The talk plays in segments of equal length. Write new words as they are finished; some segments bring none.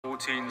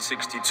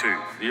1462,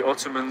 the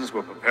Ottomans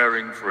were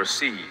preparing for a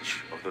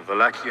siege of the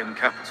Wallachian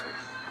capital.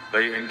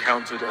 They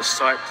encountered a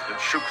sight that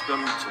shook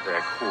them to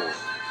their core.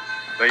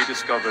 They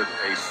discovered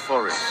a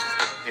forest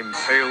of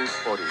impaled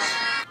bodies.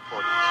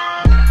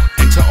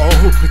 And to all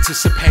who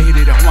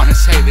participated, I want to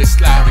say this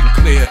loud and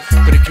clear,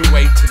 but it can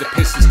wait till the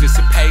pistol's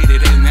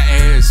dissipated and the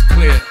air is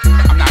clear.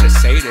 I'm not a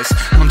sadist,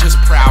 I'm just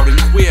proud and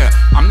queer.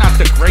 I'm not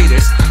the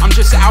greatest, I'm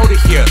just out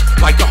of here,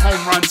 like a home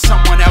run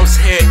someone else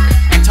hit.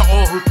 And to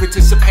all who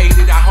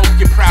participated, I hope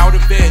you're proud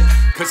of it,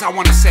 cause I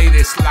want to say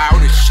this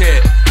loud as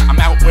shit. I'm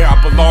out where I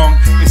belong,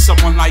 and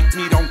someone like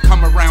me don't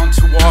come around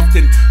too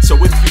often. So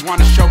if you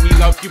want to show me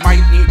love, you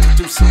might need to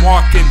do some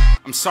walking.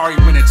 I'm sorry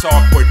when it's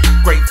awkward,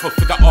 grateful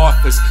for the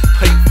offers,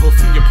 grateful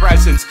for your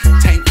presence,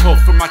 thankful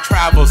for my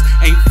travels.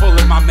 Ain't full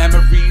of my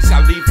memories,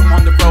 I leave them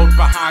on the road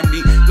behind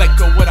me. Let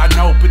go what I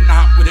know, but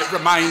not what it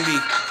remind me.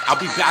 I'll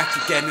be back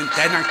again and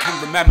then I can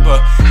remember.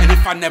 And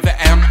if I never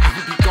am,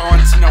 I'll be gone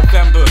to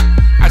November.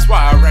 That's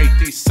why I write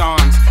these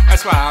songs,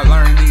 that's why I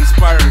learn these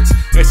words.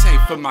 This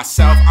ain't for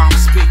myself, I'm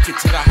speaking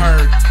to the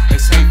herd.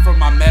 This ain't for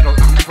my metal,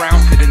 I'm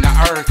grounded in the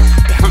earth,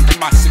 bound in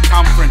my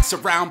circumference,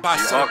 surrounded by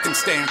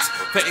circumstance.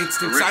 For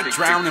instance, I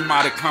drown in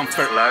my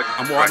comfort.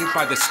 I'm watered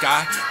by the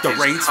sky, the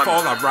rains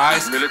fall, I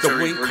rise, the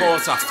wind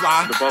calls, I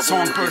fly.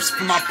 Song bursts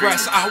from my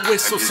breast, I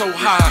whistle so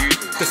high.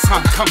 The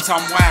sun comes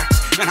on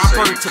wax, and I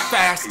burn too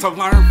fast to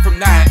learn from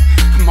that.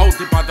 I'm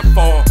molded by the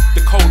fall,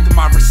 the cold of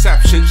my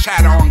reception,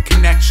 shadow on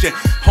connection,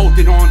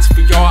 holding on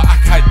for y'all,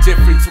 I got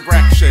different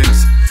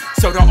directions.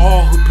 So to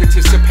all who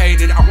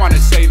participated, I want to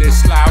say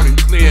this loud and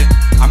clear.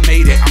 I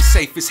made it, I'm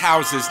safe as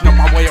houses, know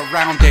my way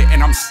around it,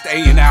 and I'm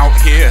staying out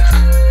here.